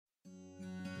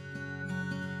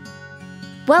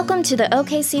Welcome to the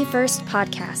OKC First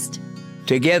podcast.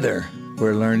 Together,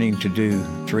 we're learning to do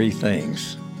three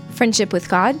things. Friendship with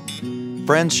God,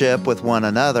 friendship with one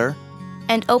another,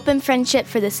 and open friendship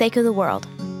for the sake of the world.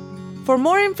 For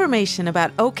more information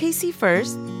about OKC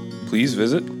First, please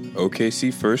visit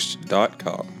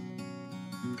okcfirst.com.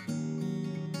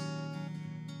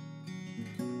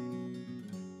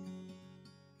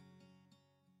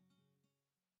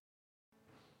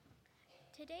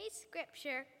 Today's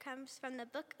scripture comes from the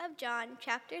book of John,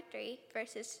 chapter 3,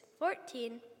 verses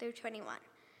 14 through 21.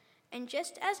 And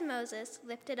just as Moses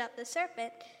lifted up the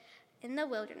serpent in the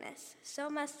wilderness, so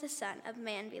must the Son of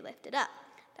Man be lifted up,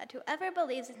 that whoever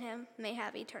believes in him may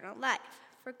have eternal life.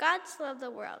 For God so loved the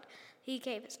world, he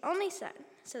gave his only Son,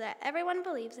 so that everyone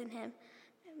believes in him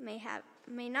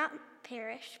may not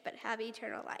perish, but have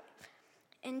eternal life.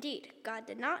 Indeed, God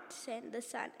did not send the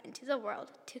Son into the world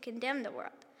to condemn the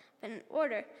world, but in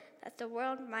order that the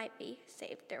world might be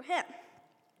saved through him.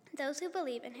 Those who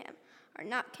believe in him are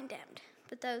not condemned,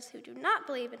 but those who do not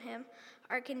believe in him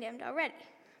are condemned already,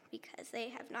 because they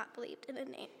have not believed in the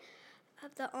name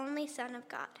of the only Son of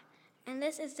God. And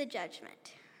this is the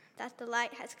judgment, that the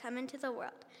light has come into the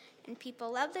world, and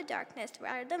people love the darkness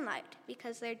rather than light,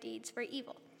 because their deeds were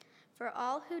evil. For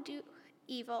all who do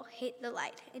evil hate the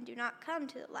light, and do not come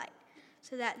to the light,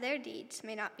 so that their deeds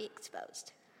may not be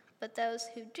exposed. But those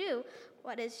who do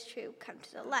what is true come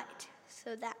to the light,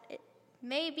 so that it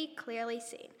may be clearly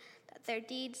seen that their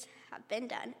deeds have been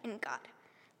done in God.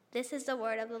 This is the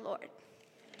word of the Lord.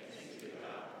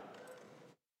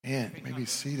 Man, you may be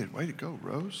seated. Way to go,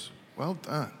 Rose. Well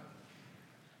done.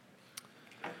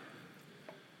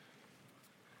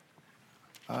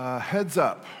 Heads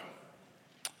up.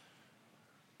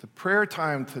 The prayer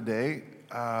time today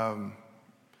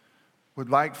would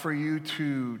like for you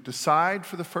to decide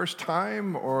for the first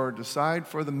time or decide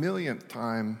for the millionth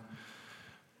time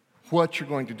what you're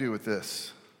going to do with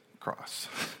this cross.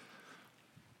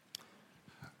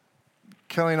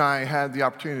 Kelly and I had the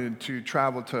opportunity to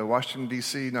travel to Washington,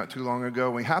 D.C. not too long ago.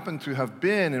 We happened to have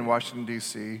been in Washington,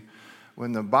 D.C.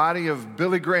 when the body of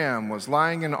Billy Graham was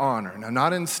lying in honor. Now,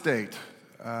 not in state.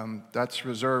 That's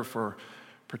reserved for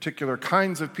particular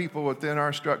kinds of people within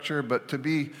our structure, but to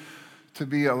be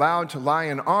allowed to lie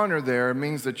in honor there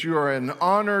means that you are an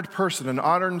honored person, an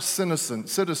honored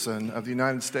citizen of the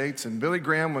United States. And Billy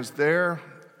Graham was there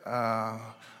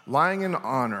lying in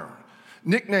honor,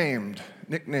 nicknamed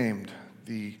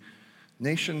the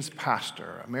nation's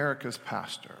pastor, America's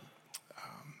pastor.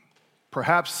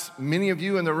 Perhaps many of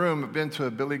you in the room have been to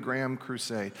a Billy Graham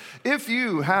crusade. If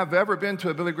you have ever been to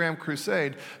a Billy Graham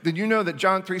crusade, then you know that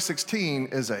John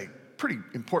 3:16 is a pretty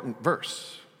important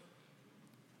verse.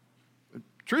 The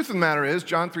truth of the matter is,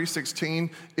 John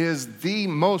 3:16 is the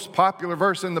most popular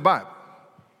verse in the Bible.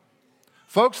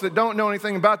 Folks that don't know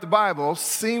anything about the Bible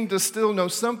seem to still know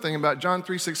something about John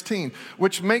 3:16,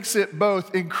 which makes it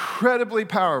both incredibly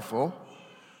powerful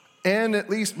and at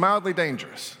least mildly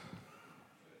dangerous.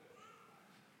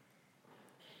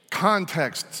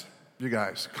 Context, you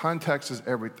guys. Context is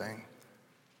everything.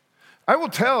 I will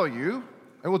tell you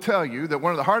that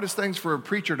one of the hardest things for a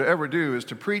preacher to ever do is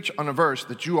to preach on a verse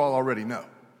that you all already know.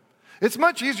 It's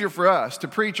much easier for us to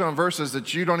preach on verses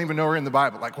that you don't even know are in the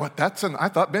Bible. Like, what? I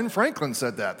thought Ben Franklin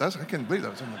said that. I can't believe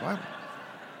that was in the Bible.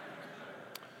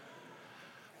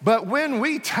 But when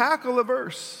we tackle a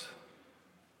verse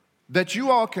that you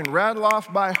all can rattle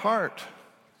off by heart,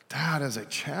 that is a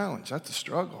challenge. That's a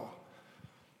struggle.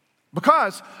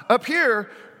 Because up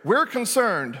here, we're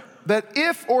concerned that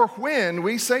if or when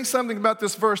we say something about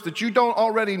this verse that you don't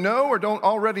already know or don't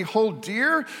already hold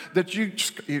dear, that you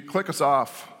click us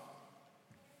off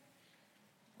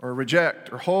or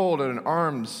reject or hold at an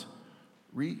arm's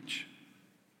reach.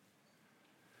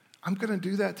 I'm going to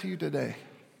do that to you today.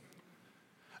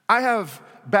 I have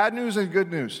bad news and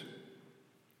good news.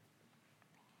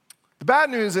 The bad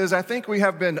news is I think we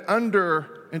have been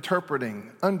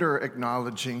under-interpreting,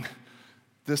 under-acknowledging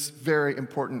this very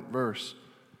important verse.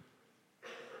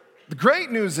 The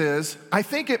great news is I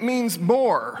think it means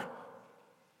more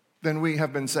than we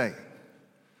have been saying.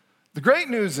 The great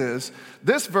news is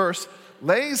this verse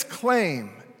lays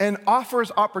claim and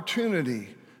offers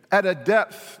opportunity at a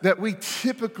depth that we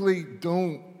typically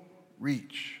don't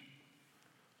reach.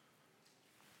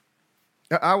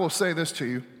 I will say this to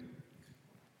you.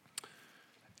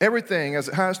 Everything as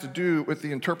it has to do with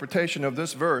the interpretation of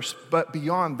this verse, but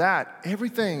beyond that,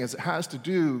 everything as it has to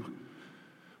do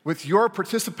with your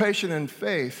participation in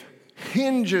faith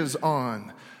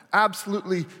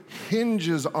absolutely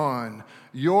hinges on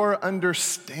your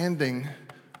understanding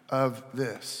of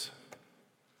this.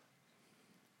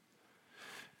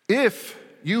 If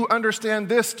you understand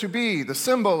this to be the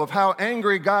symbol of how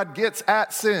angry God gets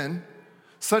at sin,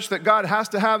 such that God has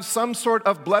to have some sort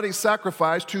of bloody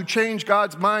sacrifice to change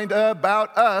God's mind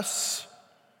about us,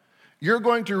 you're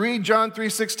going to read John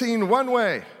 3:16 one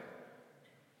way.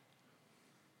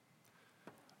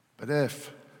 But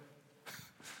if,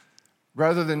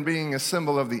 rather than being a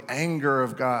symbol of the anger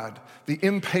of God, the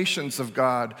impatience of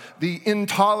God, the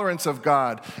intolerance of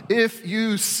God, if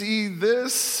you see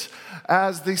this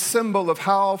as the symbol of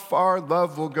how far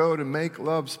love will go to make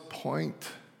love's point,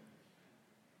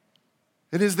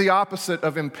 it is the opposite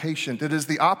of impatient. It is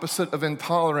the opposite of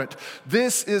intolerant.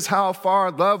 This is how far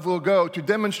love will go to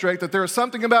demonstrate that there is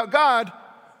something about God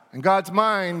and God's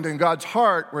mind and God's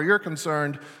heart, where you're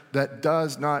concerned, that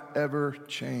does not ever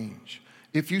change.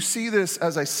 If you see this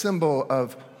as a symbol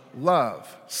of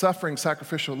love, suffering,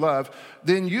 sacrificial love,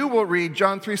 then you will read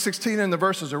John 3:16 and the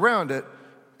verses around it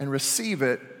and receive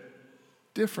it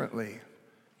differently.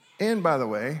 And by the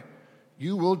way,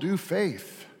 you will do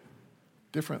faith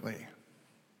differently.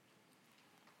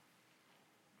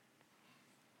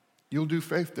 You'll do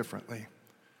faith differently.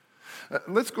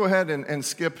 Let's go ahead and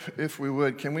skip, if we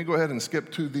would. Can we go ahead and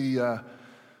skip to the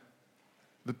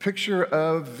picture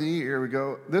of here we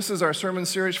go. This is our sermon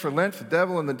series for Lent, the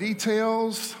devil and the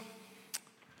details.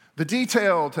 The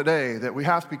detail today that we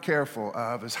have to be careful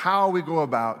of is how we go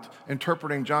about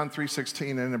interpreting John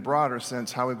 3:16, and in a broader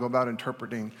sense, how we go about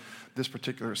interpreting this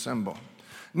particular symbol.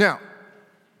 Now,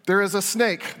 there is a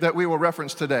snake that we will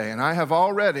reference today, and I have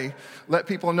already let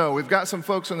people know. We've got some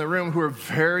folks in the room who are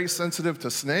very sensitive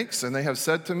to snakes, and they have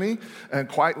said to me, and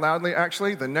quite loudly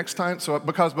actually, the next time,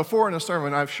 because before in a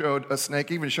sermon I've showed a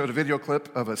snake, even showed a video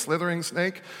clip of a slithering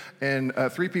snake, and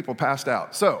 3 people passed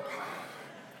out. So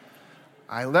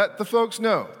I let the folks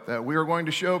know that we are going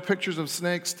to show pictures of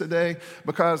snakes today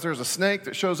because there's a snake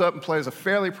that shows up and plays a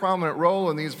fairly prominent role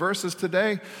in these verses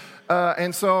today.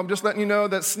 And so I'm just letting you know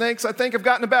that snakes, I think, have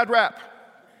gotten a bad rap.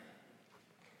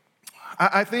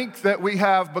 I think that we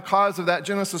have, because of that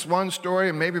Genesis 1 story,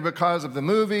 and maybe because of the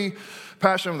movie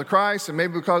Passion of the Christ, and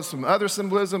maybe because of some other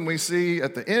symbolism we see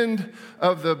at the end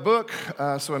of the book,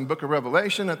 so in book of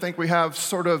Revelation, I think we have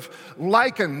sort of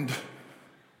likened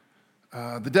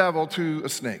the devil to a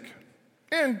snake.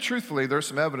 And truthfully, there's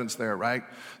some evidence there, right?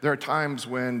 There are times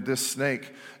when this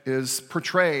snake is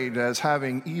portrayed as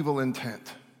having evil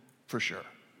intent. For sure.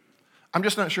 I'm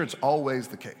just not sure it's always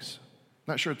the case.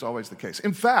 Not sure it's always the case.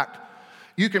 In fact,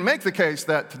 you can make the case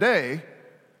that today,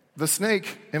 the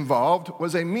snake involved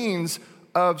was a means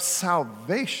of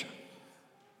salvation.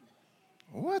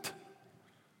 What?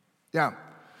 Yeah.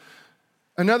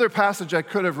 Another passage I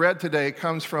could have read today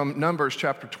comes from Numbers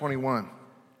chapter 21.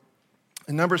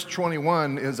 And Numbers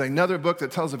 21 is another book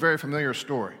that tells a very familiar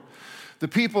story. The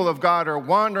people of God are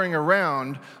wandering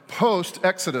around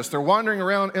post-Exodus. They're wandering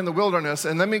around in the wilderness,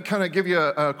 and let me kind of give you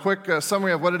a quick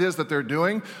summary of what it is that they're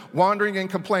doing. Wandering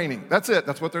and complaining. That's it.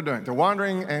 That's what they're doing. They're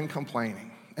wandering and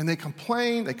complaining. And they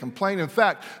complain. In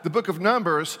fact, the book of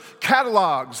Numbers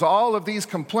catalogs all of these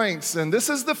complaints, and this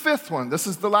is the 5th one. This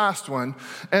is the last one.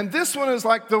 And this one is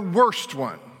like the worst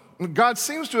one. God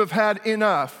seems to have had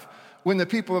enough when the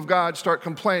people of God start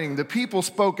complaining. The people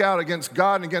spoke out against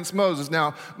God and against Moses.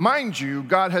 Now, mind you,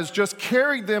 God has just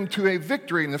carried them to a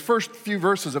victory in the first few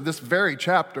verses of this very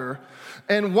chapter.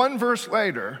 And 1 verse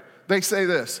later, they say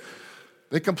this.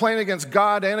 They complain against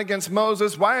God and against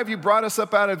Moses. Why have you brought us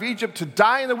up out of Egypt to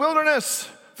die in the wilderness?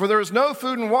 For there is no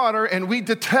food and water, and we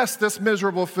detest this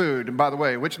miserable food. And by the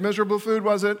way, which miserable food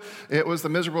was it? It was the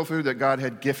miserable food that God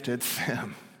had gifted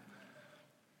them.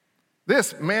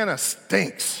 This manna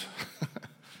stinks.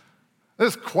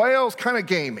 This quail's kind of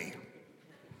gamey.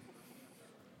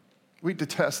 We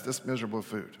detest this miserable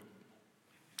food.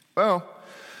 Well,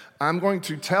 I'm going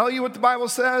to tell you what the Bible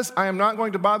says. I am not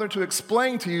going to bother to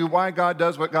explain to you why God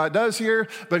does what God does here,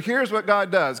 but here's what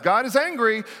God does. God is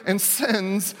angry and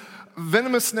sends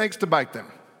venomous snakes to bite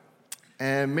them.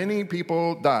 And many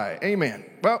people die. Amen.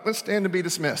 Well, let's stand to be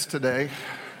dismissed today.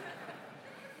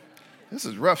 This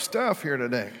is rough stuff here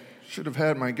today. Should have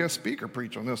had my guest speaker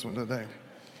preach on this one today.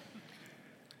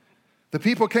 The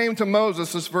people came to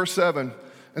Moses, this is verse 7,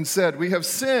 and said, "We have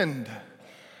sinned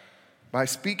by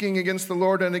speaking against the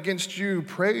Lord and against you.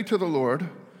 Pray to the Lord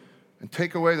and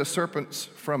take away the serpents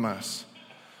from us."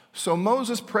 So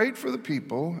Moses prayed for the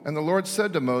people, and the Lord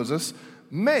said to Moses,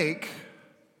 "Make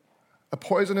a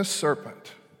poisonous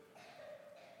serpent,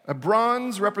 a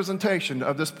bronze representation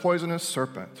of this poisonous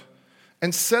serpent,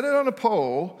 and set it on a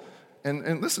pole,"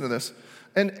 and listen to this,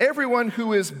 "and everyone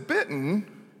who is bitten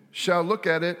shall look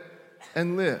at it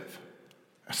and live."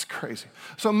 That's crazy.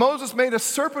 So Moses made a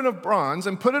serpent of bronze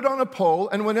and put it on a pole,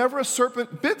 and whenever a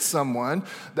serpent bit someone,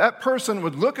 that person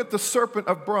would look at the serpent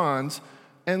of bronze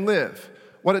and live.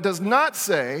 What it does not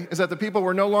say is that the people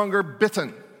were no longer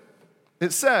bitten.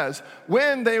 It says,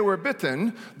 when they were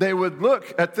bitten, they would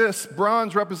look at this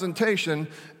bronze representation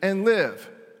and live.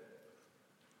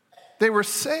 They were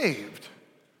saved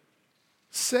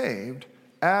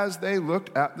as they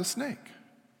looked at the snake.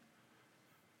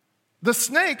 The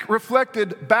snake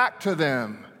reflected back to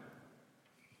them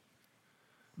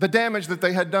the damage that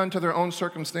they had done to their own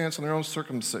circumstance and their own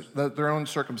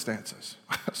circumstances.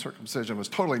 Circumcision was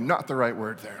totally not the right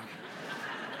word there.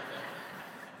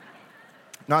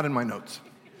 Not in my notes.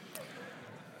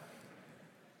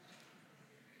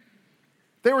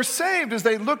 They were saved as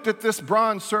they looked at this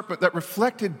bronze serpent that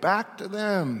reflected back to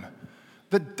them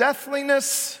the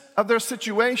deathliness of their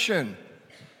situation.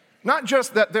 Not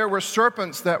just that there were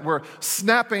serpents that were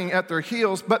snapping at their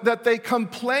heels, but that they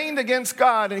complained against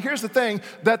God. And here's the thing,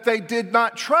 that they did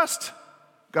not trust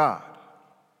God.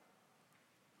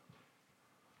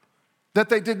 That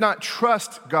they did not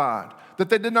trust God. That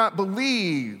they did not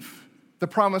believe the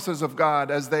promises of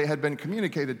God as they had been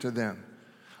communicated to them.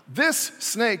 This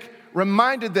snake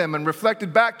reminded them and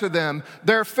reflected back to them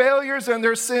their failures and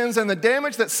their sins and the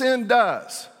damage that sin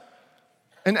does.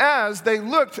 And as they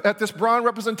looked at this bronze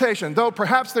representation, though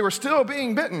perhaps they were still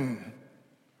being bitten,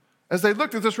 as they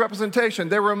looked at this representation,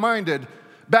 they were reminded,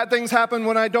 bad things happen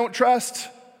when I don't trust,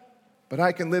 but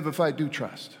I can live if I do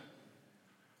trust.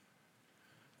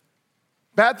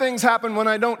 Bad things happen when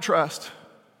I don't trust,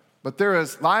 but there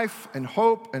is life and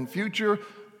hope and future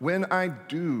when I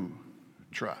do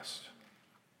trust.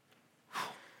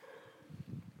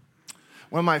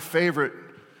 One of my favorite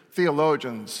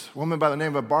theologians, a woman by the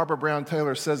name of Barbara Brown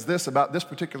Taylor, says this about this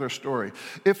particular story.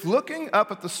 If looking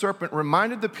up at the serpent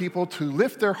reminded the people to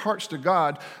lift their hearts to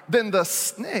God, then the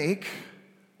snake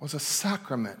was a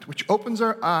sacrament which opens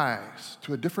our eyes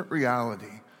to a different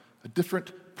reality, a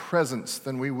different presence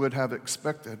than we would have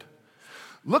expected.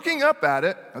 Looking up at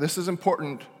it, now this is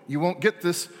important, you won't get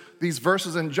these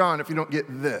verses in John if you don't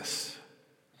get this.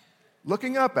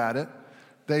 Looking up at it,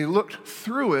 they looked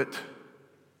through it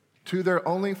to their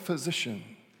only physician,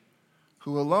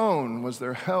 who alone was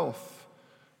their health,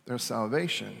 their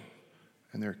salvation,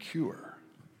 and their cure.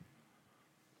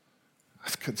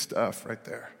 That's good stuff right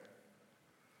there.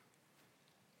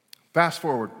 Fast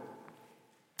forward.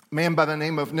 A man by the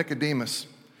name of Nicodemus.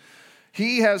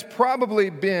 He has probably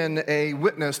been a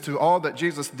witness to all that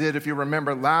Jesus did, if you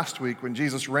remember last week when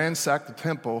Jesus ransacked the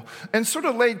temple and sort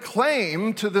of laid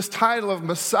claim to this title of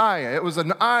Messiah. It was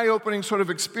an eye-opening sort of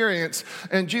experience,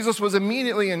 and Jesus was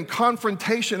immediately in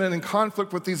confrontation and in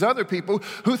conflict with these other people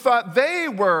who thought they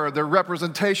were the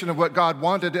representation of what God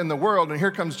wanted in the world. And here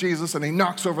comes Jesus, and he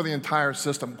knocks over the entire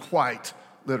system, quite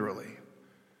literally.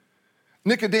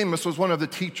 Nicodemus was one of the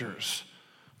teachers,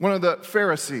 one of the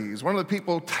Pharisees, one of the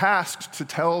people tasked to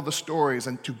tell the stories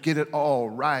and to get it all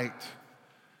right.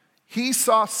 He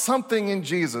saw something in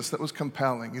Jesus that was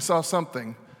compelling. He saw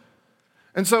something.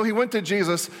 And so he went to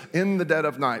Jesus in the dead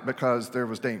of night because there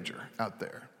was danger out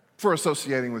there for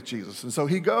associating with Jesus. And so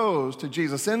he goes to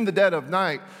Jesus in the dead of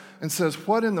night and says,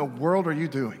 "What in the world are you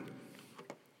doing?"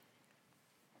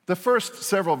 The first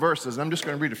several verses, and I'm just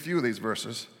going to read a few of these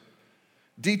verses,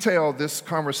 detail this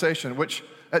conversation, which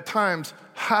at times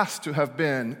has to have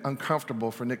been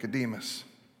uncomfortable for Nicodemus.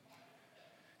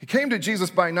 He came to Jesus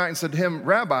by night and said to him,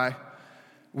 "Rabbi,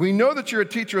 we know that you're a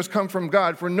teacher who has come from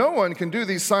God, for no one can do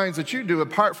these signs that you do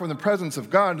apart from the presence of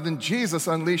God." And then Jesus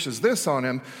unleashes this on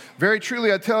him. "Very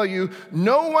truly I tell you,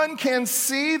 no one can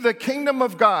see the kingdom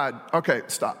of God." Okay,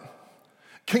 stop.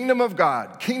 Kingdom of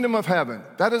God, kingdom of heaven.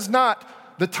 That is not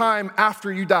the time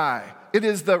after you die. It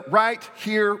is the right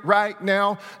here, right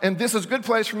now. And this is a good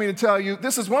place for me to tell you,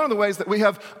 this is one of the ways that we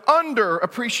have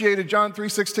underappreciated John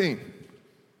 3:16.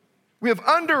 We have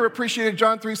underappreciated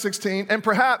John 3:16 and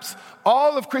perhaps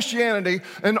all of Christianity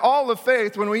and all of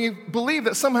faith when we believe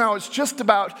that somehow it's just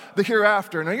about the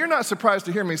hereafter. Now, you're not surprised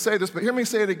to hear me say this, but hear me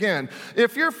say it again.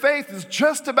 If your faith is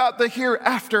just about the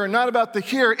hereafter and not about the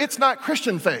here, it's not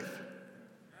Christian faith.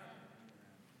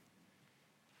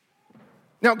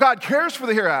 Now, God cares for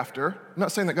the hereafter. I'm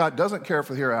not saying that God doesn't care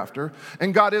for the hereafter.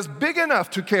 And God is big enough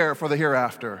to care for the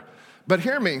hereafter. But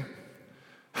hear me.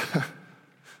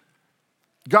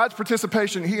 God's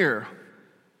participation here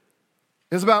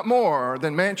is about more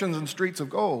than mansions and streets of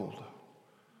gold.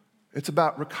 It's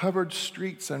about recovered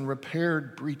streets and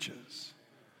repaired breaches.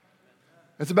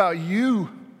 It's about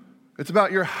you. It's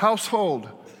about your household.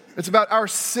 It's about our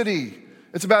city.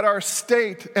 It's about our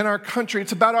state and our country.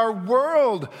 It's about our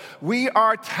world. We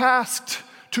are tasked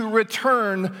to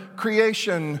return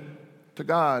creation to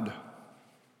God.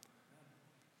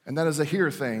 And that is a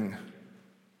here thing,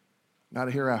 not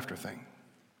a hereafter thing.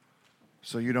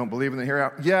 So you don't believe in the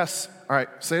hereafter? Yes. All right,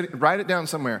 say it, write it down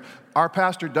somewhere. Our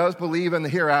pastor does believe in the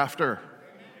hereafter.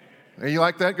 You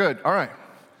like that? Good. All right.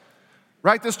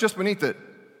 Write this just beneath it.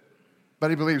 But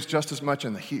he believes just as much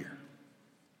in the here.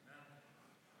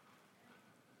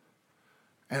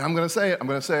 And I'm going to say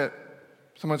it.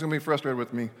 Someone's going to be frustrated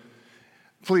with me.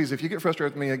 Please, if you get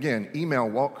frustrated with me again, email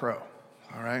Walt Crow.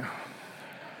 All right?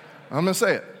 I'm going to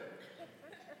say it.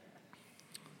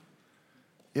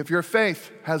 If your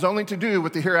faith has only to do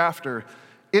with the hereafter,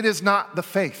 it is not the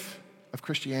faith of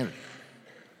Christianity.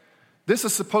 This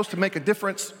is supposed to make a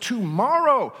difference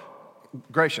tomorrow.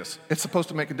 Gracious, it's supposed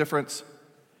to make a difference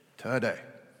today,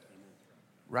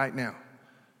 right now.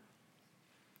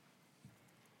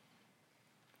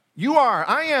 You are,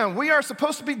 I am, we are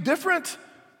supposed to be different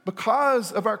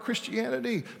because of our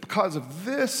Christianity, because of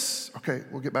this. Okay,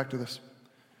 we'll get back to this.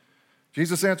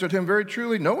 Jesus answered him, very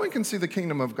truly, no one can see the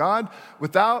kingdom of God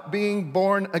without being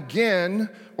born again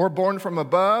or born from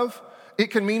above. It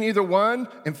can mean either one.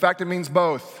 In fact, it means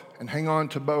both. And hang on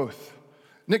to both.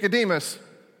 Nicodemus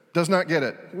does not get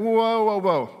it.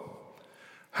 Whoa.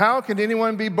 How can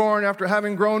anyone be born after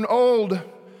having grown old?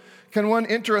 Can one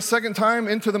enter a second time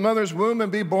into the mother's womb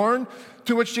and be born?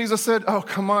 To which Jesus said, oh,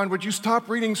 come on, would you stop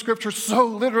reading scripture so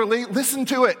literally? Listen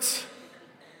to it.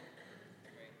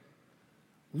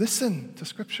 Listen to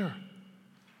scripture.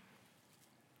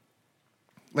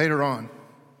 Later on,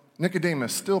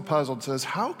 Nicodemus, still puzzled, says,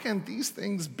 how can these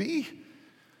things be?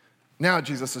 Now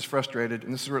Jesus is frustrated,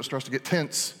 and this is where it starts to get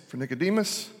tense for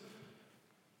Nicodemus.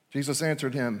 Jesus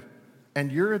answered him,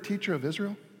 and you're a teacher of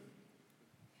Israel?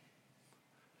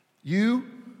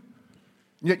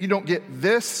 Yet you don't get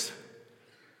this?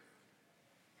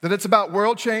 That it's about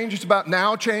world change, it's about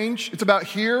now change, it's about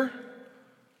here?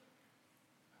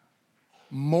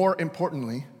 More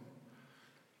importantly,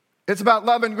 it's about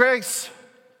love and grace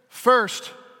first,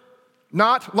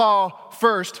 not law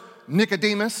first,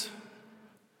 Nicodemus.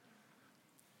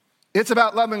 It's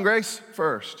about love and grace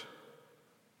first.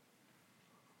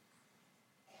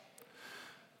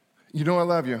 You know I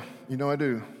love you. You know I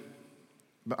do.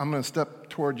 But I'm going to step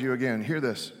toward you again. Hear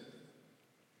this.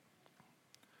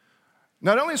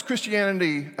 Not only is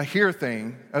Christianity a here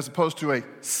thing as opposed to a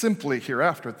simply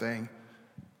hereafter thing,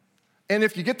 and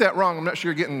if you get that wrong, I'm not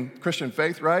sure you're getting Christian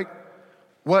faith right.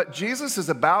 What Jesus is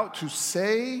about to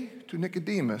say to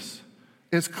Nicodemus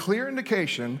is clear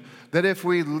indication that if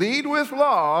we lead with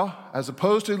law as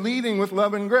opposed to leading with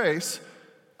love and grace,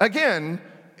 again,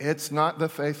 it's not the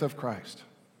faith of Christ.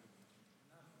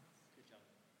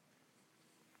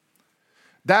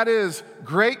 That is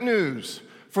great news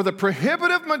for the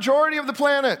prohibitive majority of the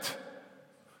planet.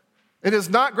 It is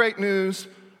not great news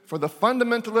for the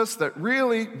fundamentalist that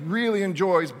really, really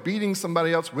enjoys beating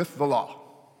somebody else with the law.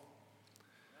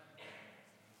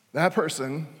 That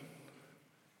person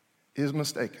is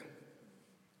mistaken.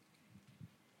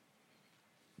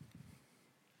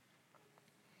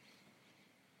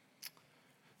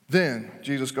 Then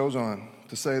Jesus goes on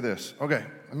to say this. Okay,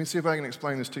 let me see if I can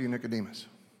explain this to you, Nicodemus.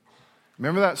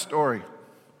 Remember that story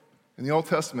in the Old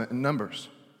Testament in Numbers?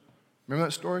 Remember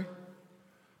that story?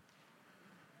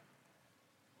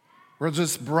 Where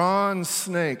this bronze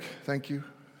snake, thank you.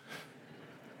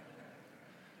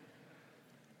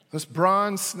 This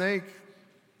bronze snake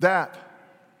that,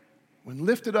 when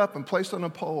lifted up and placed on a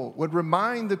pole, would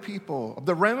remind the people of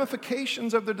the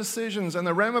ramifications of their decisions and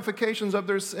the ramifications of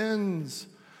their sins,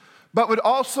 but would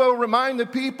also remind the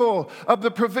people of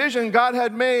the provision God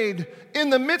had made in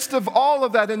the midst of all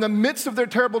of that, in the midst of their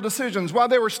terrible decisions, while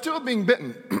they were still being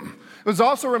bitten. It was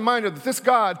also a reminder that this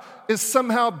God is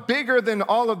somehow bigger than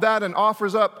all of that and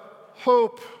offers up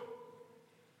hope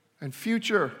and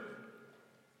future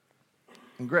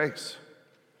and grace.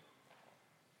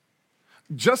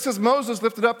 Just as Moses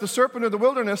lifted up the serpent in the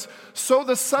wilderness, so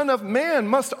the Son of Man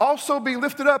must also be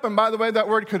lifted up. And by the way, that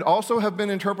word could also have been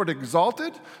interpreted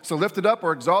exalted. So lifted up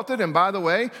or exalted. And by the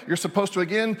way, you're supposed to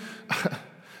again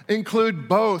include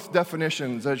both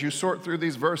definitions as you sort through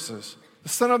these verses. The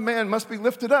Son of Man must be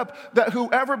lifted up, that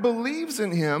whoever believes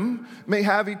in him may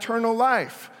have eternal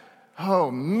life.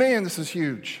 Oh man, this is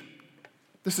huge.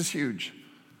 This is huge.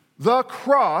 The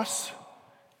cross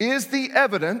is the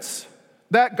evidence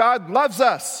that God loves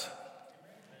us.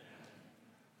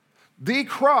 The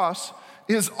cross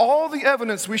is all the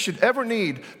evidence we should ever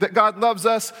need that God loves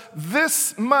us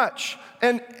this much.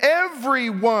 And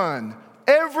everyone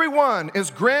is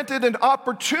granted an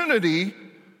opportunity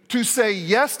to say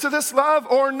yes to this love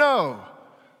or no.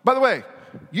 By the way,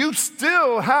 you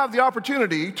still have the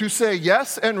opportunity to say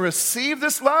yes and receive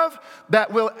this love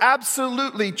that will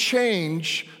absolutely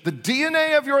change the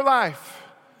DNA of your life.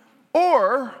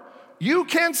 Or you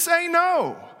can say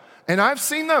no. And I've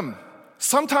seen them.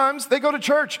 Sometimes they go to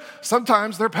church.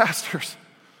 Sometimes they're pastors.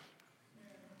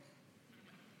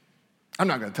 I'm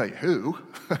not going to tell you who.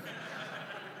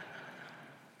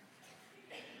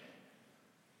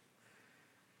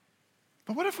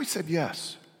 But what if we said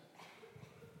yes?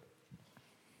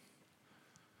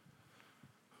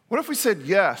 What if we said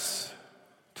yes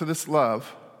to this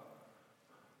love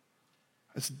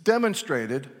as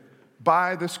demonstrated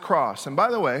by this cross? And by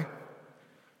the way,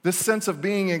 this sense of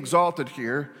being exalted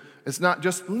here is not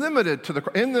just limited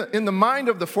to in the mind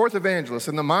of the fourth evangelist,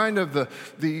 in the mind of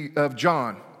of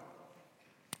John,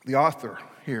 the author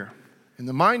here, in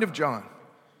the mind of John,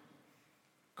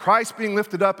 Christ being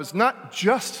lifted up is not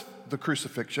just the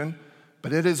crucifixion,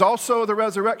 but it is also the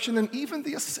resurrection and even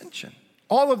the ascension.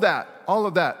 All of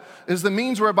that is the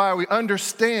means whereby we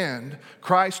understand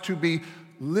Christ to be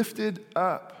lifted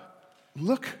up.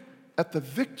 Look at the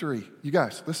victory. You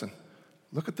guys, listen.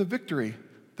 Look at the victory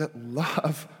that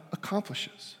love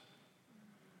accomplishes.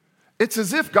 It's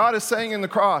as if God is saying in the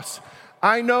cross,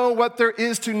 I know what there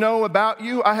is to know about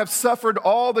you. I have suffered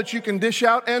all that you can dish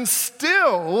out, and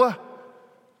still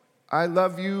I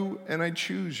love you and I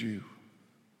choose you.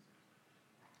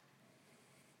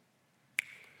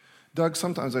 Doug,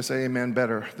 sometimes I say amen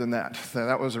better than that.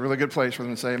 That was a really good place for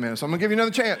them to say amen. So I'm going to give you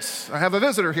another chance. I have a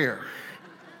visitor here.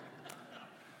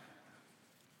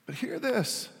 But hear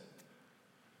this.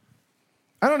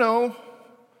 I don't know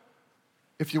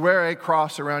if you wear a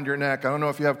cross around your neck. I don't know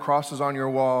if you have crosses on your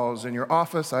walls. In your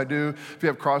office, I do. If you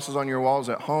have crosses on your walls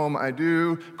at home, I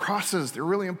do. Crosses, they're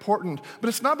really important. But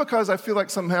it's not because I feel like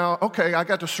somehow, okay, I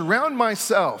got to surround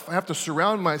myself. I have to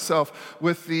surround myself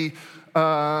with the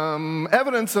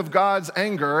evidence of God's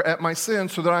anger at my sin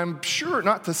so that I'm sure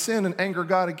not to sin and anger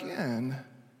God again.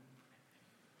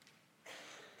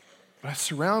 But I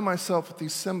surround myself with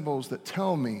these symbols that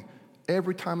tell me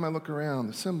every time I look around,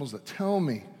 the symbols that tell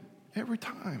me every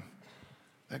time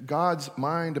that God's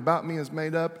mind about me is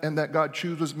made up and that God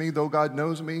chooses me though God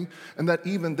knows me, and that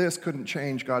even this couldn't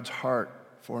change God's heart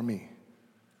for me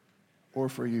or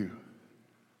for you.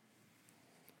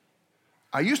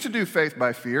 I used to do faith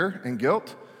by fear and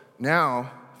guilt.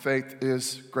 Now, faith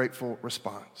is grateful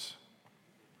response.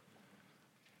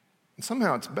 And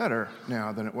somehow it's better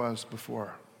now than it was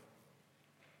before.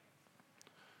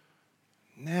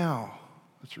 Now,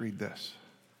 let's read this.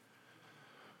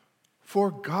 For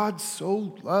God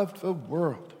so loved the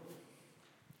world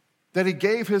that he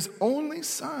gave his only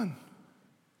Son,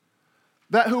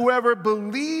 that whoever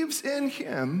believes in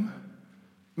him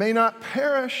may not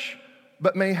perish,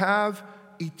 but may have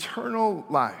eternal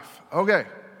life. Okay,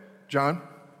 John,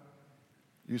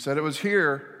 you said it was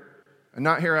here and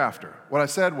not hereafter. What I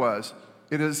said was,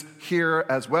 it is here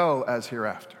as well as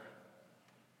hereafter.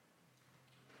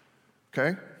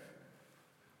 Okay?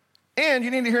 And you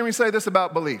need to hear me say this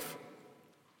about belief.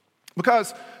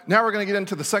 Because now we're going to get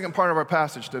into the second part of our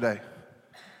passage today.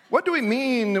 What do we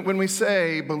mean when we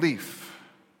say belief?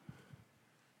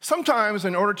 Sometimes,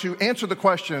 in order to answer the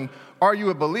question, are you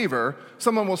a believer?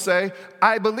 Someone will say,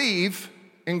 I believe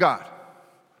in God.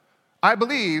 I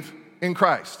believe in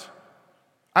Christ.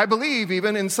 I believe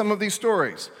even in some of these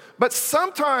stories. But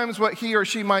sometimes what he or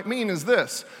she might mean is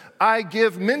this. I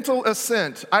give mental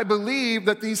assent. I believe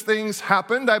that these things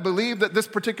happened. I believe that this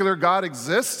particular God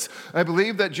exists. I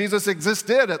believe that Jesus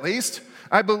existed, at least.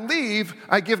 I believe,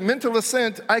 I give mental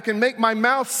assent. I can make my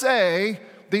mouth say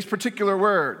these particular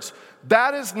words.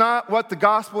 That is not what the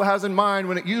gospel has in mind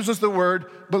when it uses the word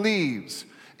believes.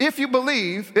 If you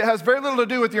believe, it has very little to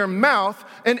do with your mouth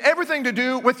and everything to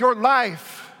do with your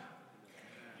life.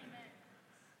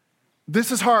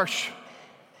 This is harsh.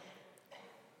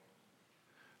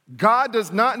 God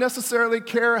does not necessarily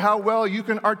care how well you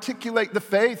can articulate the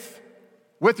faith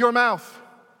with your mouth.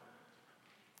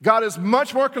 God is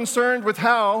much more concerned with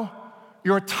how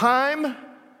your time,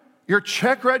 your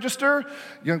check register,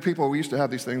 young people, we used to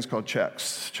have these things called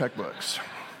checkbooks.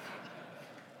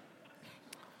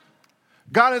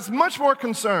 God is much more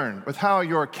concerned with how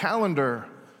your calendar,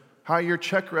 how your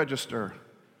check register,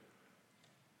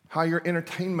 how your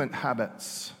entertainment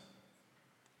habits,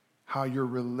 how your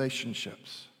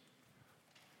relationships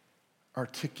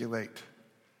articulate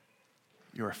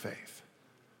your faith.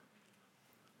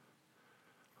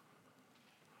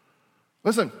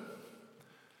 Listen,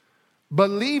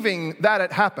 believing that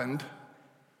it happened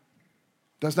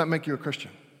does not make you a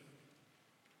Christian.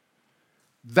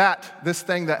 That this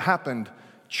thing that happened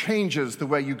changes the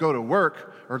way you go to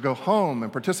work or go home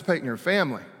and participate in your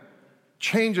family,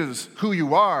 changes who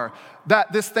you are,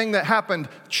 that this thing that happened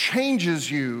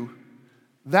changes you,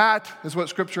 that is what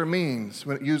Scripture means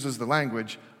when it uses the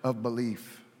language of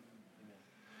belief.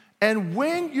 And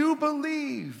when you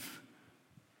believe,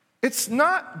 it's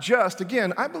not just,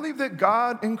 again, I believe that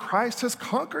God in Christ has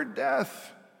conquered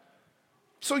death.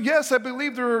 So yes, I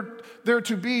believe there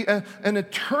to be an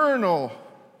eternal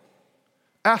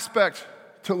aspect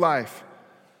to life.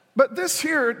 But this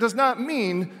here does not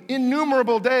mean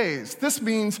innumerable days. This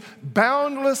means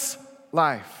boundless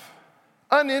life,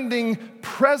 unending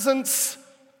presence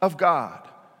of God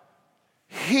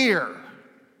here.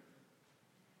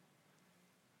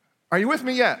 Are you with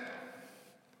me yet?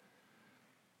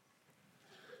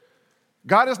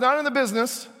 God is not in the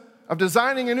business of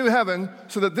designing a new heaven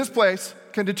so that this place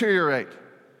can deteriorate.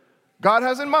 God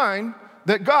has in mind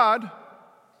that God,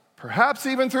 perhaps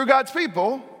even through God's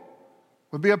people,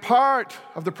 would be a part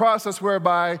of the process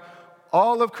whereby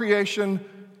all of creation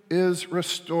is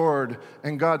restored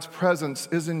and God's presence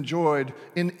is enjoyed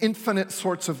in infinite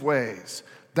sorts of ways.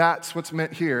 That's what's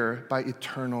meant here by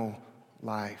eternal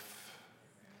life.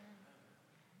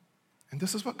 And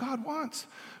this is what God wants.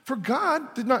 For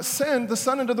God did not send the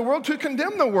Son into the world to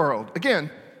condemn the world.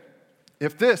 Again,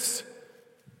 if this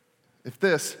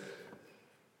is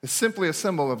simply a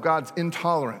symbol of God's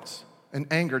intolerance and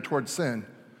anger towards sin,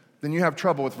 then you have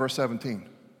trouble with verse 17.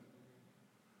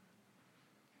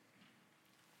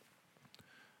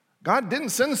 God didn't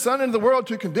send the Son into the world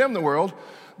to condemn the world,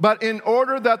 but in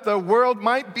order that the world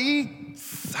might be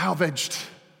salvaged,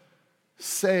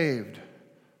 saved,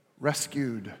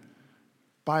 rescued.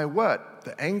 By what?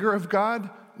 The anger of God?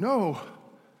 No.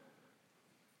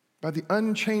 By the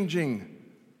unchanging,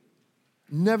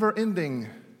 never-ending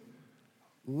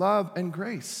love and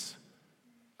grace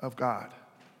of God.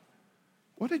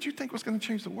 What did you think was going to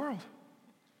change the world?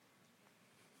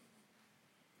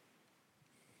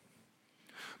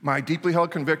 My deeply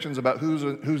held convictions about who's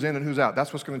in and who's out.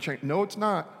 That's what's going to change. No, it's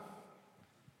not.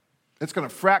 It's going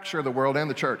to fracture the world and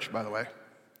the church, by the way.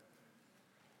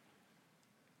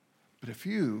 But if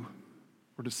you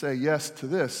were to say yes to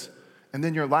this, and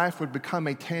then your life would become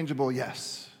a tangible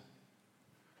yes.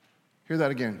 Hear that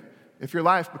again. If your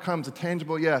life becomes a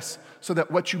tangible yes, so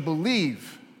that what you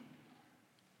believe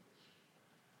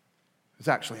is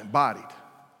actually embodied,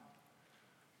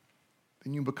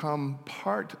 then you become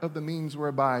part of the means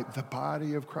whereby the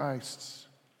body of Christ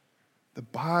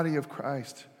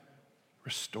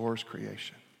restores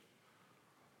creation.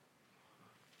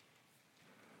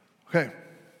 Okay,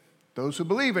 those who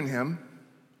believe in him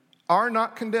are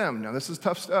not condemned. Now, this is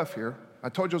tough stuff here. I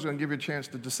told you I was going to give you a chance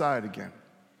to decide again.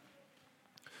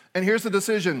 And here's the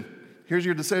decision. Here's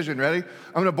your decision. Ready?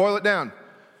 I'm going to boil it down.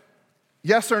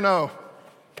 Yes or no?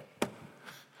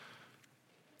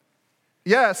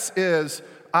 Yes is,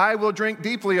 I will drink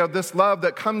deeply of this love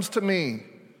that comes to me.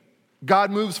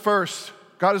 God moves first.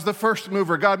 God is the first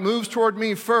mover. God moves toward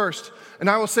me first. And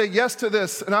I will say yes to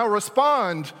this, and I will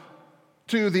respond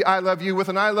to the I love you with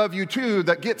an I love you too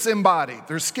that gets embodied.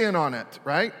 There's skin on it,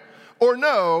 right? Or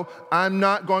no, I'm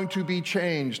not going to be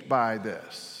changed by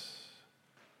this.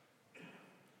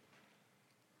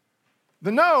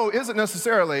 The no isn't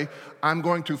necessarily, I'm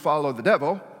going to follow the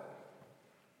devil.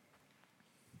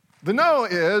 The no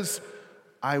is,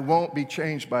 I won't be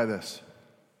changed by this.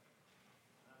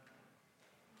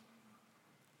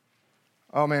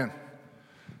 Oh man,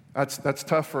 that's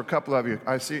tough for a couple of you.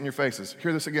 I see it in your faces.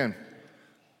 Hear this again.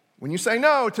 When you say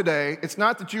no today, it's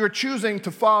not that you are choosing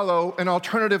to follow an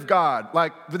alternative God,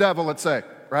 like the devil, let's say,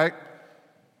 right?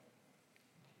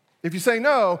 If you say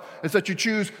no, it's that you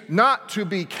choose not to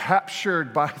be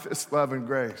captured by this love and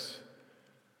grace.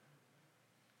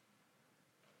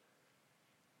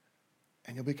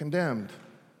 And you'll be condemned.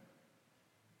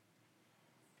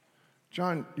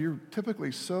 John, you're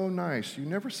typically so nice. You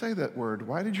never say that word.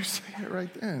 Why did you say it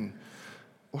right then?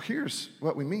 Well, here's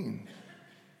what we mean.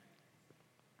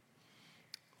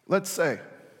 Let's say,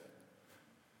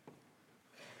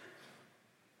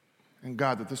 and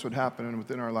God, that this would happen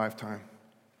within our lifetime,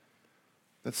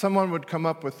 that someone would come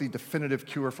up with the definitive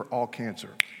cure for all cancer,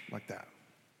 like that,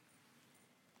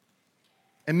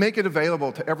 and make it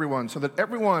available to everyone so that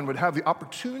everyone would have the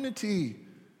opportunity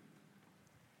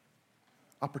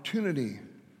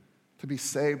to be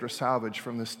saved or salvaged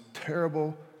from this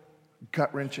terrible,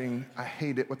 gut-wrenching, I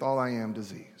hate it with all I am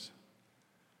disease.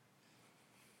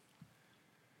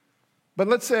 But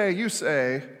let's say you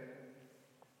say,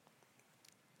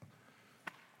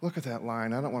 look at that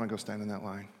line. I don't want to go stand in that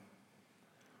line.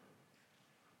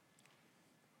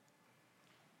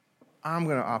 I'm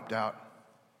going to opt out.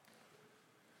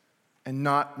 and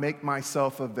not make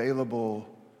myself available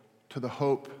to the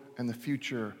hope and the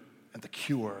future and the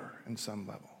cure in some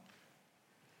level.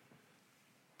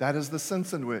 That is the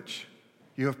sense in which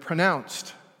you have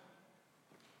pronounced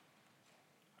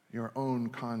your own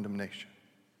condemnation.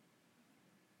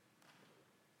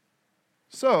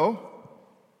 So,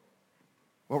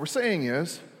 what we're saying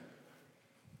is,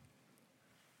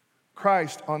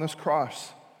 Christ on this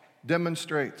cross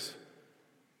demonstrates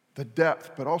the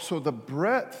depth, but also the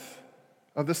breadth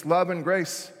of this love and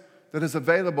grace that is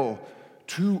available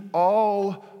to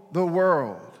all the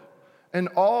world. And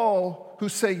all who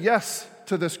say yes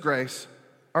to this grace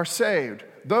are saved.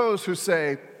 Those who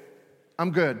say,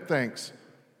 I'm good, thanks,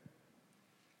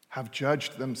 have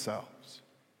judged themselves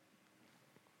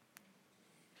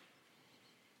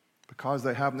because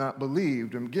they have not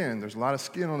believed. And again, there's a lot of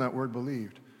skin on that word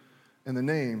believed, in the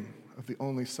name of the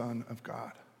only Son of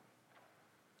God.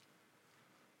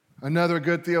 Another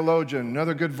good theologian,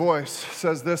 another good voice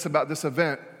says this about this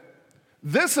event.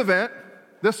 This event,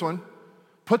 this one,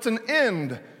 puts an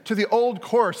end to the old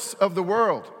course of the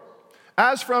world.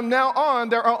 As from now on,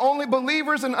 there are only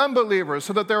believers and unbelievers,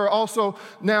 so that there are also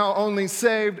now only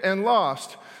saved and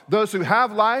lost, those who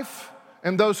have life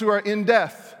and those who are in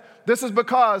death. This is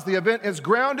because the event is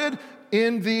grounded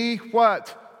in the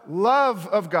what? Love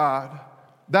of God,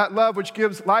 that love which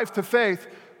gives life to faith,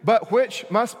 but which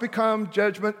must become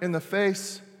judgment in the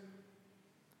face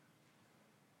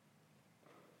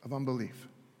of unbelief.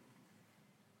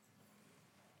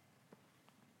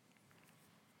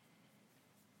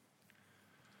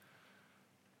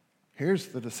 Here's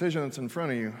the decision that's in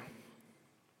front of you.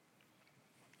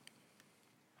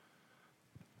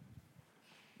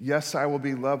 Yes, I will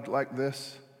be loved like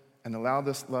this and allow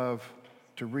this love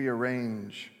to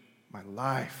rearrange my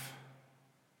life.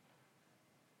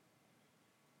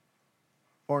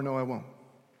 Or no, I won't.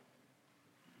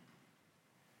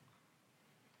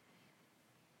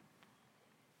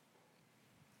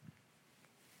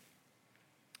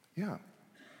 Yeah,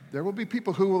 there will be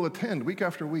people who will attend week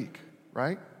after week,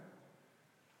 right?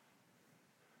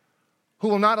 Who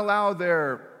will not allow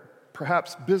their,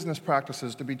 perhaps, business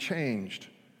practices to be changed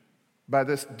by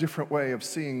this different way of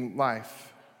seeing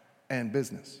life and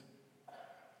business.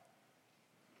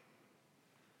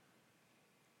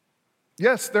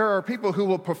 Yes, there are people who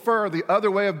will prefer the other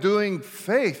way of doing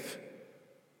faith.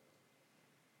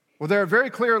 Well, there are very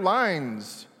clear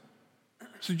lines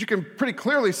so that you can pretty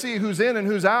clearly see who's in and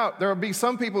who's out. There will be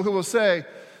some people who will say,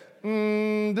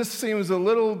 this seems a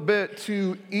little bit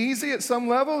too easy at some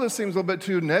level. This seems a little bit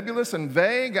too nebulous and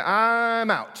vague.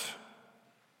 I'm out.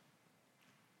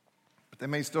 But they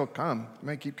may still come. They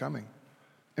may keep coming.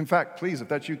 In fact, please, if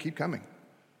that's you, keep coming.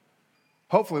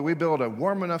 Hopefully we build a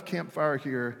warm enough campfire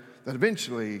here that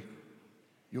eventually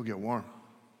you'll get warm.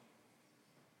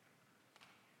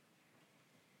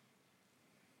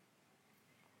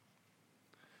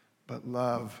 But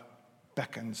love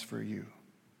beckons for you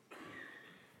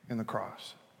in the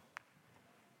cross.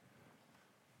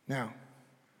 Now,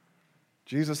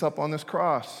 Jesus up on this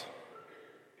cross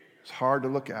is hard to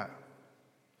look at.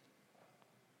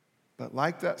 But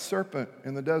like that serpent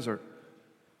in the desert,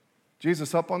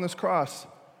 Jesus up on this cross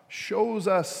shows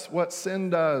us what sin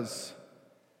does.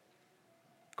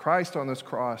 Christ on this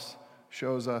cross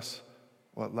shows us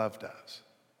what love does.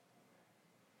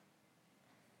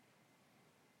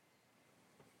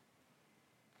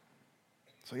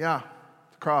 So yeah,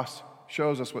 the cross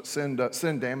shows us what sin does.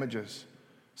 Sin damages.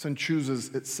 Sin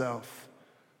chooses itself.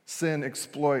 Sin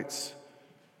exploits.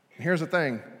 And here's the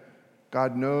thing.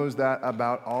 God knows that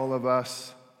about all of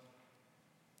us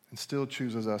and still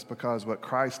chooses us because what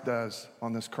Christ does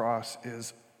on this cross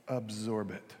is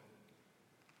absorb it.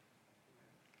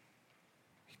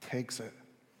 He takes it.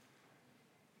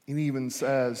 He even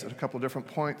says at a couple different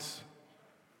points,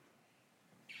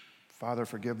 Father,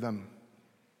 forgive them.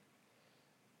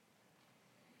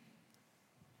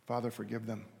 Father, forgive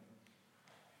them.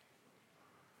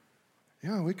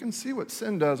 Yeah, we can see what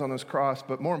sin does on this cross,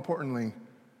 but more importantly,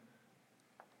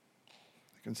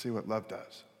 we can see what love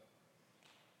does.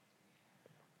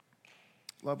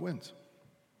 Love wins.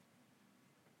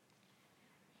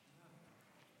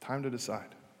 Time to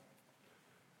decide.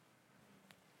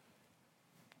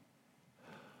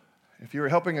 If you are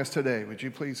helping us today, would you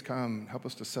please come and help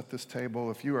us to set this table?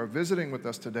 If you are visiting with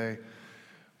us today,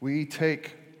 we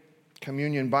take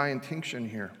communion by intinction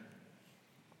here.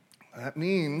 That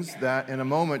means that in a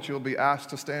moment you'll be asked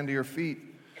to stand to your feet,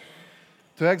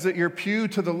 to exit your pew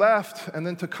to the left, and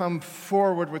then to come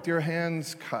forward with your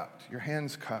hands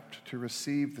cupped to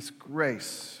receive this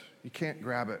grace. You can't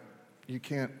grab it. You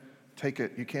can't take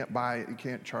it. You can't buy it. You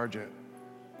can't charge it.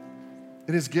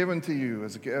 It is given to you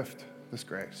as a gift, this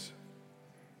grace.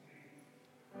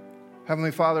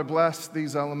 Heavenly Father, bless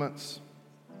these elements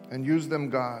and use them,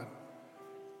 God,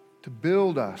 to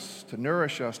build us, to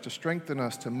nourish us, to strengthen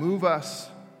us, to move us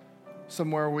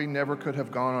somewhere we never could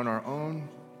have gone on our own.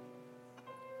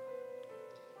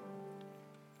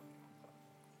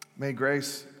 May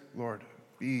grace, Lord,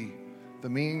 be the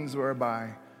means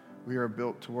whereby we are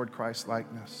built toward Christ's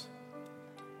likeness.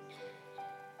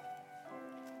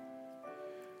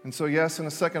 And so, yes, in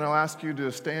a second, I'll ask you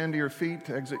to stand to your feet,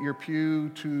 to exit your pew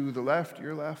to the left,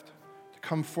 your left, to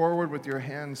come forward with your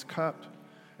hands cupped.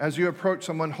 As you approach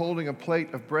someone holding a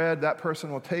plate of bread, that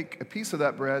person will take a piece of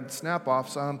that bread, snap off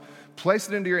some, place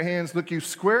it into your hands, look you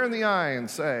square in the eye and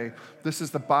say, "This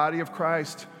is the body of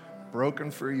Christ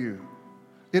broken for you."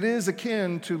 It is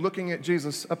akin to looking at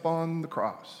Jesus up on the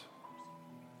cross,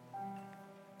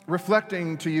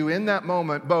 reflecting to you in that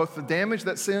moment both the damage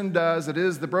that sin does, it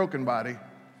is the broken body,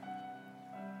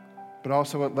 but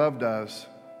also what love does.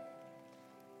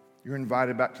 You're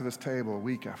invited back to this table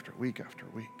week after week after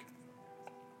week.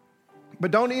 But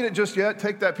don't eat it just yet.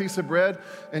 Take that piece of bread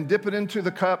and dip it into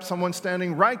the cup. Someone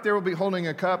standing right there will be holding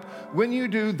a cup. When you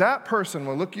do, that person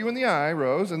will look you in the eye,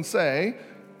 Rose, and say,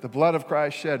 "The blood of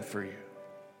Christ shed for you."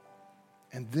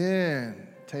 And then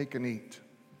take and eat.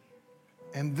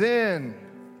 And then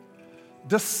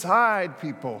decide,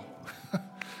 people.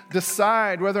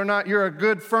 Decide whether or not you're a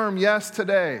good, firm yes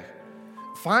today.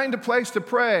 Find a place to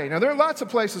pray. Now, there are lots of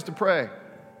places to pray.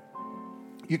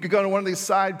 You could go to one of these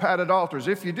side padded altars.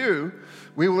 If you do,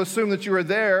 we will assume that you are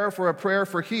there for a prayer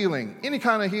for healing. Any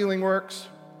kind of healing works.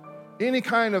 Any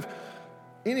kind of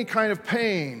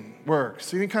pain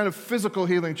works. Any kind of physical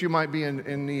healing that you might be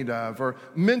in need of, or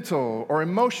mental or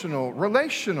emotional,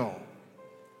 relational.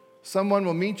 Someone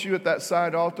will meet you at that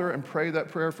side altar and pray that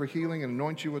prayer for healing and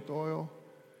anoint you with oil.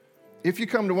 If you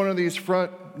come to one of these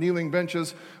front kneeling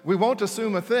benches, we won't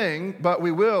assume a thing, but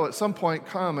we will at some point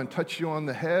come and touch you on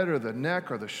the head or the neck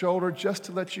or the shoulder just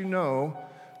to let you know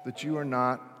that you are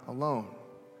not alone.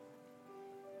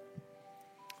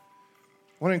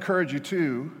 I want to encourage you,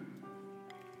 too,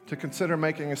 to consider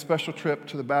making a special trip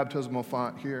to the baptismal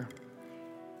font here.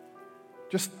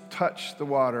 Just touch the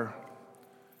water.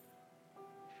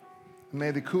 May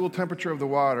the cool temperature of the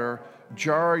water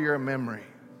jar your memory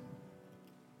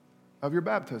of your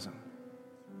baptism.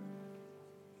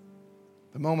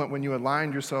 The moment when you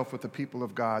aligned yourself with the people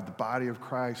of God, the body of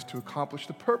Christ, to accomplish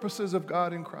the purposes of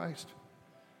God in Christ.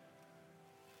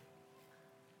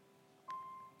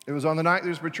 It was on the night that he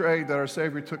was betrayed that our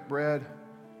Savior took bread.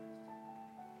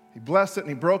 He blessed it and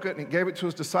he broke it and he gave it to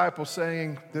his disciples,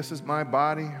 saying, "This is my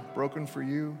body broken for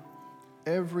you.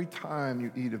 Every time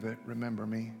you eat of it, remember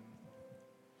me."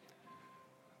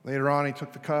 Later on, he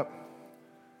took the cup,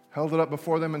 held it up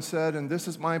before them and said, "And this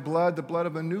is my blood, the blood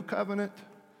of the new covenant.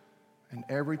 And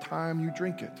every time you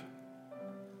drink it,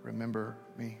 remember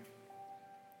me."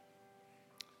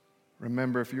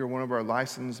 Remember, if you're one of our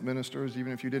licensed ministers,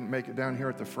 even if you didn't make it down here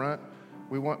at the front,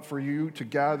 we want for you to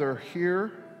gather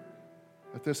here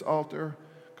at this altar,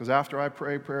 because after I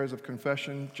pray prayers of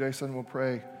confession, Jason will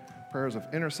pray prayers of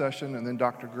intercession, and then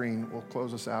Dr. Green will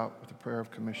close us out with a prayer of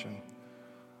commission.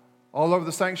 All over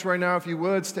the sanctuary now, if you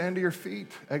would, stand to your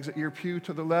feet, exit your pew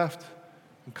to the left,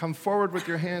 and come forward with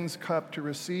your hands cupped to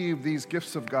receive these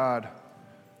gifts of God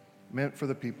meant for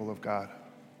the people of God.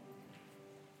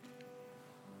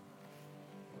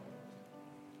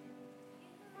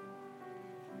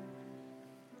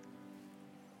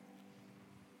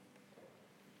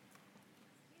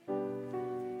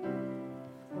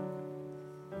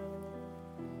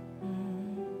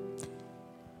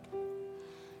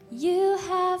 You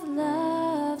have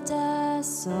loved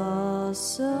us all,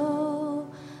 so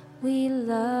we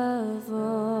love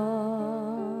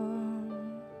on.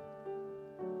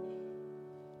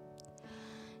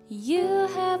 You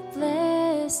have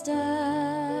blessed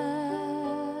us.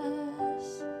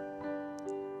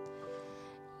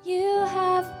 You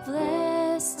have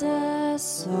blessed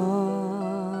us all.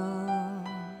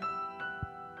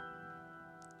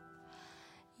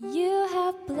 You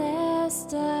have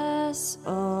blessed us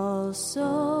all,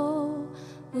 so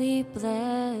we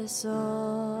bless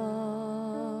all.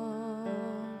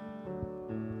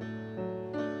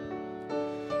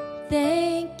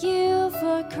 Thank you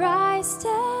for Christ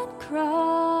and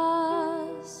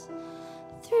cross.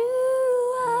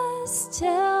 Through us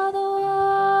tell the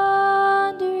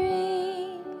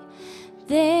wandering.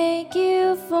 Thank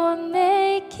you for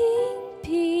making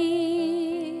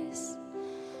peace.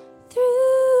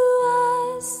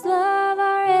 Through us love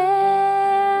our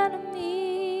enemies.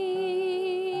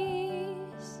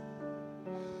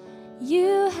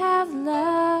 You have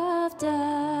loved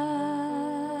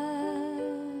loved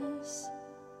us.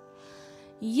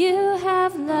 You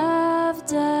have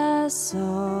loved us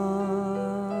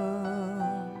all.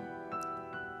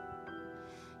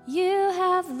 You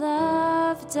have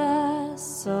loved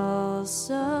us all,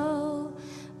 so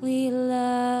we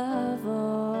love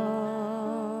all.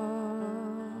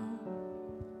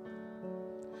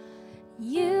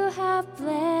 You have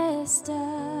blessed us.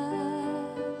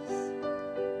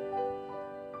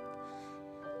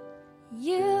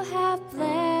 You have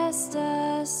blessed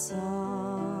us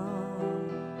all.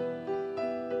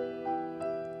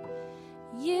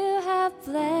 You have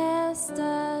blessed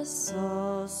us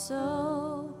all,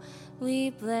 so we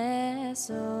bless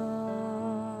all.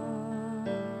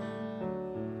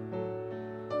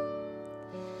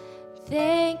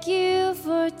 Thank you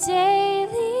for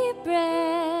daily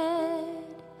bread.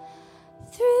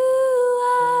 Through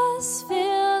us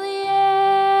fill the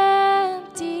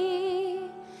empty.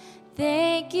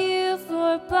 Thank you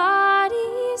for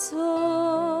bodies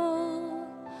whole.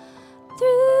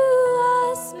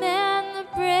 Through us mend the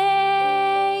breaking.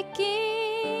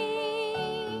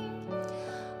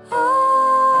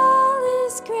 All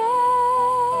is grace.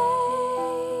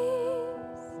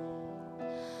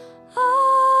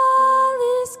 All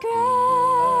is grace.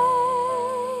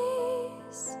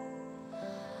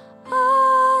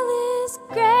 All is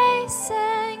grace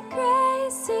and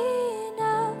grace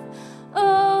enough.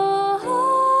 Oh,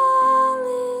 all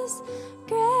is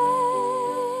grace.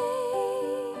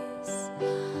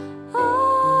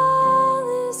 All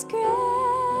is grace.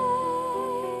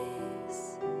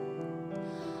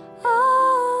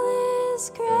 All is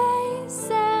grace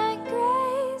and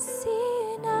grace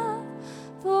enough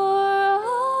for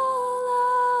all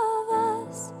of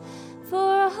us,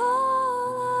 for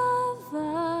all of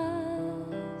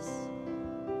us.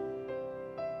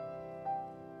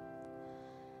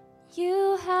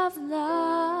 You have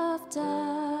loved us.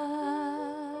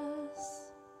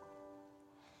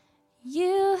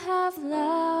 You have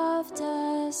loved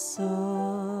us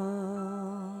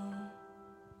all.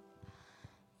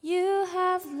 You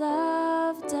have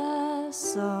loved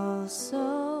us all,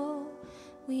 so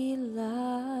we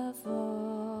love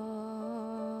all.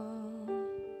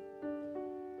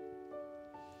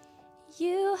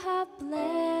 You have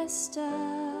blessed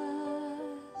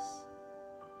us.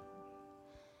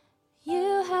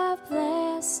 You have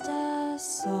blessed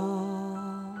us all.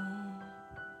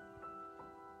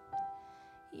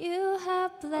 You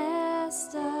have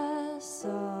blessed us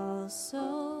all,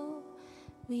 so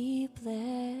we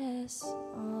bless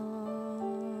all.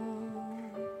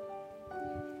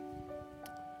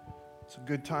 It's a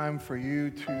good time for you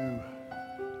to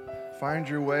find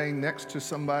your way next to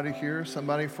somebody here,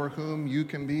 somebody for whom you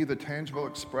can be the tangible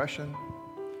expression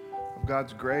of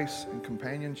God's grace and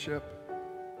companionship.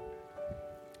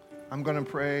 I'm going to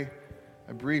pray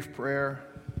a brief prayer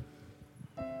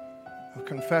of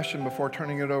confession before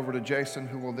turning it over to Jason,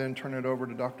 who will then turn it over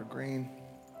to Dr. Green.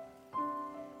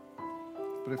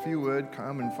 But if you would,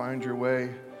 come and find your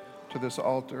way to this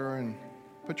altar and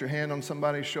put your hand on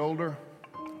somebody's shoulder.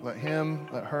 Let him,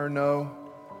 let her know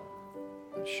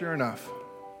that sure enough,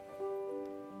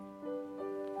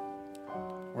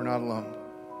 we're not alone.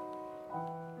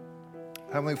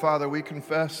 Heavenly Father, we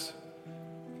confess,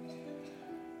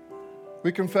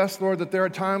 Lord, that there are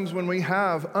times when we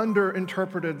have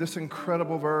underinterpreted this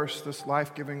incredible verse, this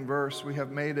life-giving verse. We have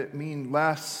made it mean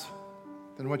less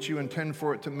than what you intend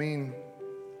for it to mean.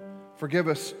 Forgive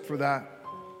us for that.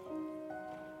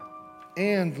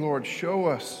 And, Lord, show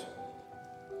us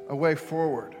a way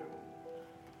forward.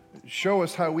 Show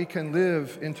us how we can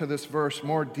live into this verse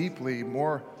more deeply,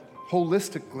 more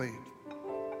holistically.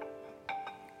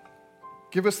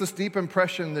 Give us this deep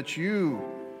impression that you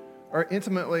are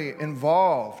intimately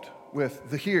involved with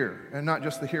the here and not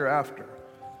just the hereafter.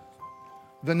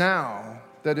 The now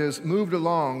that is moved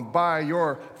along by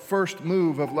your first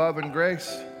move of love and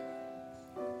grace.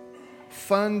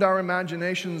 Fund our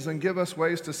imaginations and give us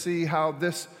ways to see how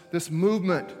this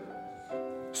movement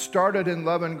started in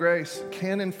love and grace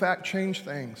can in fact change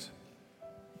things.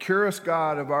 Cure us,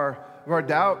 God, of our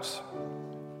doubts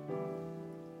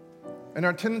and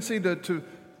our tendency to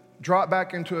drop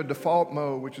back into a default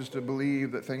mode, which is to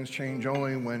believe that things change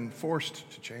only when forced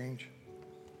to change.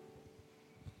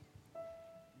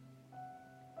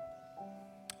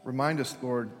 Remind us,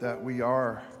 Lord, that we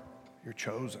are your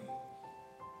chosen.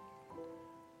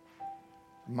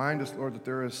 Remind us, Lord, that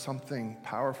there is something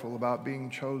powerful about being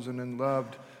chosen and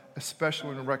loved, especially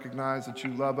when we recognize that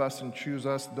you love us and choose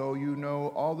us, though you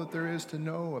know all that there is to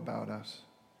know about us.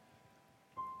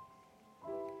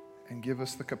 And give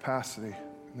us the capacity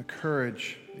and the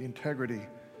courage, the integrity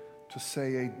to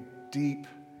say a deep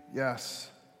yes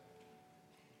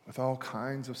with all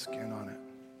kinds of skin on it.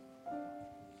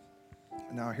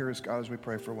 And now here is God as we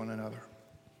pray for one another.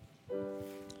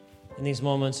 In these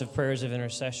moments of prayers of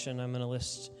intercession, I'm going to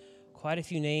list quite a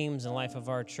few names in the life of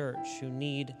our church who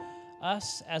need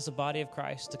us as a body of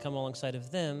Christ to come alongside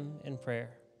of them in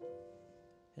prayer.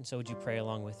 And so would you pray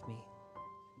along with me?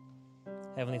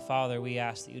 Heavenly Father, we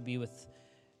ask that you'd be with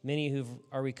many who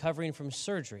are recovering from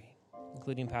surgery,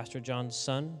 including Pastor John's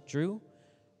son, Drew,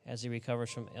 as he recovers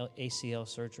from ACL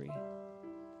surgery.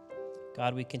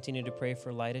 God, we continue to pray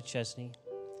for Lyda Chesney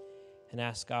and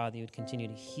ask God that you would continue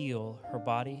to heal her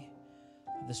body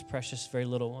of this precious, very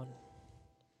little one.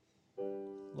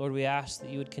 Lord, we ask that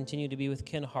you would continue to be with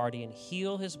Ken Hardy and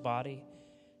heal his body.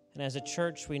 And as a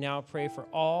church, we now pray for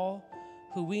all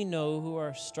who we know who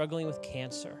are struggling with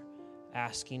cancer,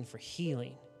 asking for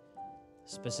healing,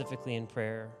 specifically in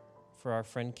prayer for our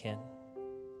friend Ken.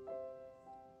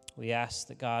 We ask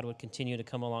that God would continue to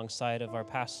come alongside of our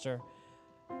pastor,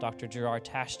 Dr. Gerard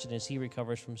Tashton, as he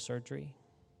recovers from surgery,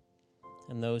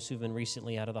 and those who've been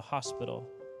recently out of the hospital,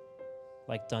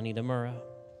 like Donnie Demura.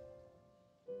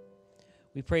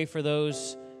 We pray for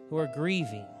those who are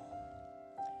grieving.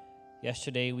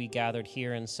 Yesterday, we gathered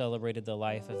here and celebrated the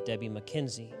life of Debbie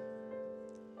McKenzie.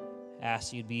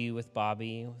 Ask you'd be with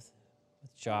Bobby,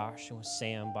 with Josh, and with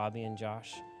Sam, Bobby and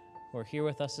Josh, who are here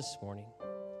with us this morning.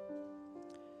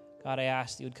 God, I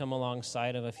ask that you would come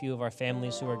alongside of a few of our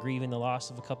families who are grieving the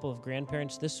loss of a couple of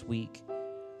grandparents this week,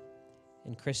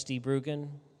 and Christy Brugan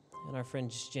and our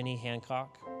friend Jenny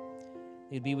Hancock.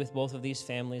 You'd be with both of these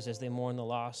families as they mourn the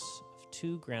loss of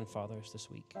two grandfathers this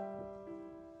week.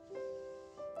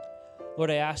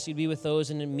 Lord, I ask you'd be with those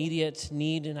in immediate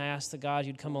need, and I ask that God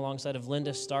you'd come alongside of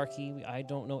Linda Starkey. I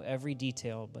don't know every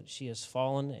detail, but she has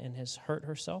fallen and has hurt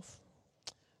herself.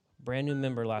 Brand new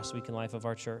member last week in life of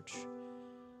our church.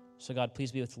 So God,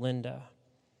 please be with Linda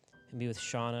and be with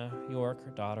Shauna York,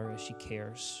 her daughter, as she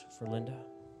cares for Linda.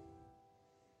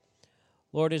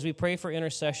 Lord, as we pray for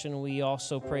intercession, we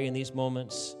also pray in these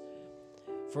moments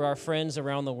for our friends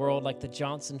around the world, like the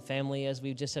Johnson family, as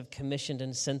we just have commissioned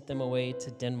and sent them away to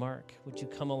Denmark. Would you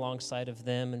come alongside of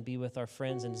them and be with our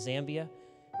friends in Zambia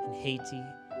and Haiti,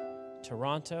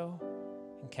 Toronto,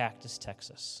 and Cactus,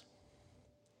 Texas?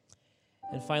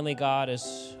 And finally, God,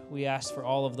 as we ask for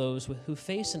all of those who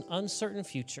face an uncertain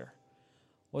future,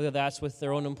 whether that's with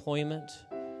their own employment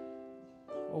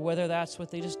or whether that's what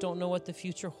they just don't know what the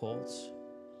future holds.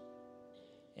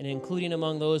 And including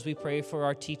among those, we pray for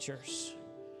our teachers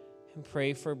and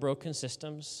pray for broken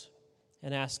systems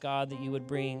and ask God that you would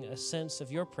bring a sense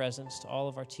of your presence to all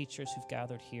of our teachers who've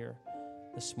gathered here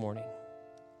this morning.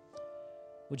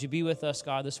 Would you be with us,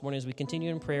 God, this morning as we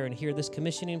continue in prayer and hear this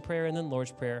commissioning prayer and then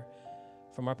Lord's Prayer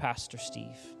from our pastor,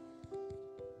 Steve.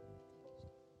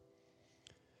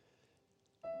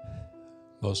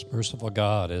 Most merciful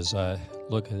God, as I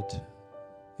look at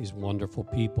these wonderful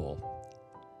people,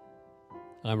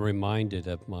 I'm reminded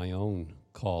of my own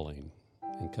calling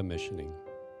and commissioning.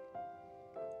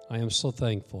 I am so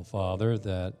thankful, Father,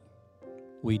 that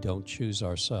we don't choose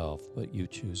ourselves, but you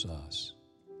choose us.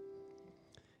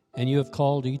 And you have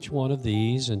called each one of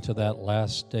these into that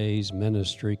last days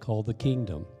ministry called the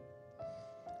kingdom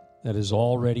that is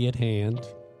already at hand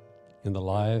in the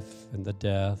life and the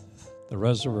death, the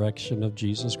resurrection of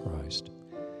Jesus Christ.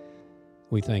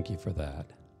 We thank you for that.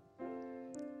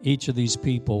 Each of these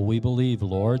people, we believe,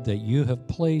 Lord, that you have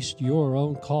placed your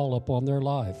own call upon their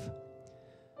life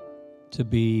to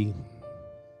be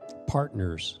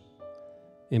partners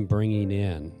in bringing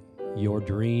in your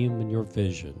dream and your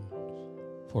vision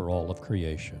for all of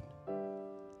creation.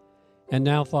 And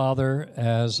now, Father,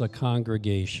 as a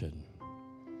congregation,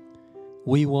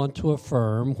 we want to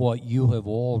affirm what you have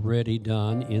already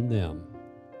done in them.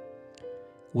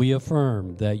 We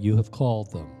affirm that you have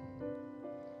called them.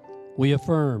 We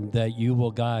affirm that you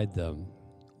will guide them.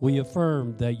 We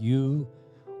affirm that you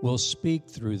will speak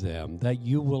through them, that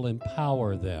you will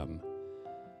empower them,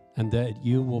 and that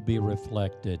you will be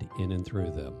reflected in and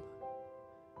through them.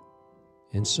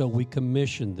 And so we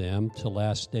commission them to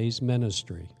last days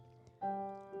ministry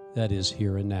that is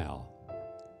here and now.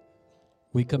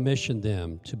 We commission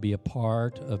them to be a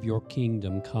part of your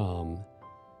kingdom come.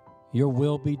 Your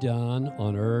will be done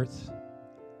on earth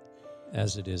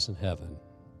as it is in heaven.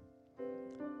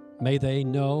 May they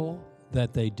know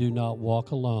that they do not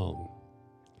walk alone.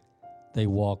 They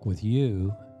walk with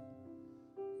you,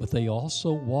 but they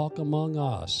also walk among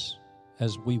us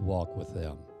as we walk with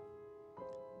them.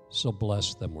 So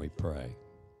bless them, we pray.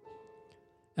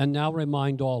 And now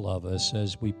remind all of us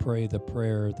as we pray the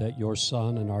prayer that your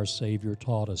Son and our Savior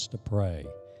taught us to pray.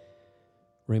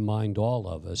 remind all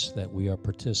of us that we are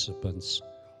participants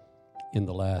in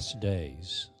the last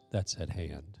days that's at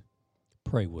hand.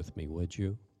 Pray with me, would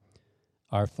you?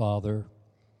 Our Father,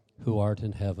 who art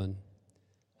in heaven,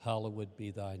 hallowed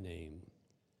be thy name.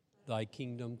 Thy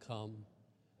kingdom come,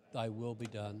 thy will be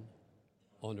done,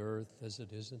 on earth as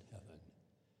it is in heaven.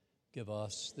 Give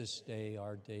us this day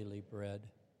our daily bread,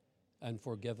 and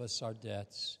forgive us our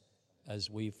debts as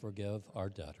we forgive our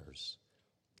debtors.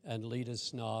 And lead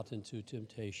us not into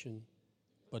temptation,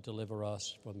 but deliver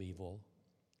us from evil.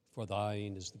 For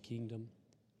thine is the kingdom,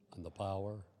 and the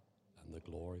power, and the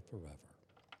glory forever.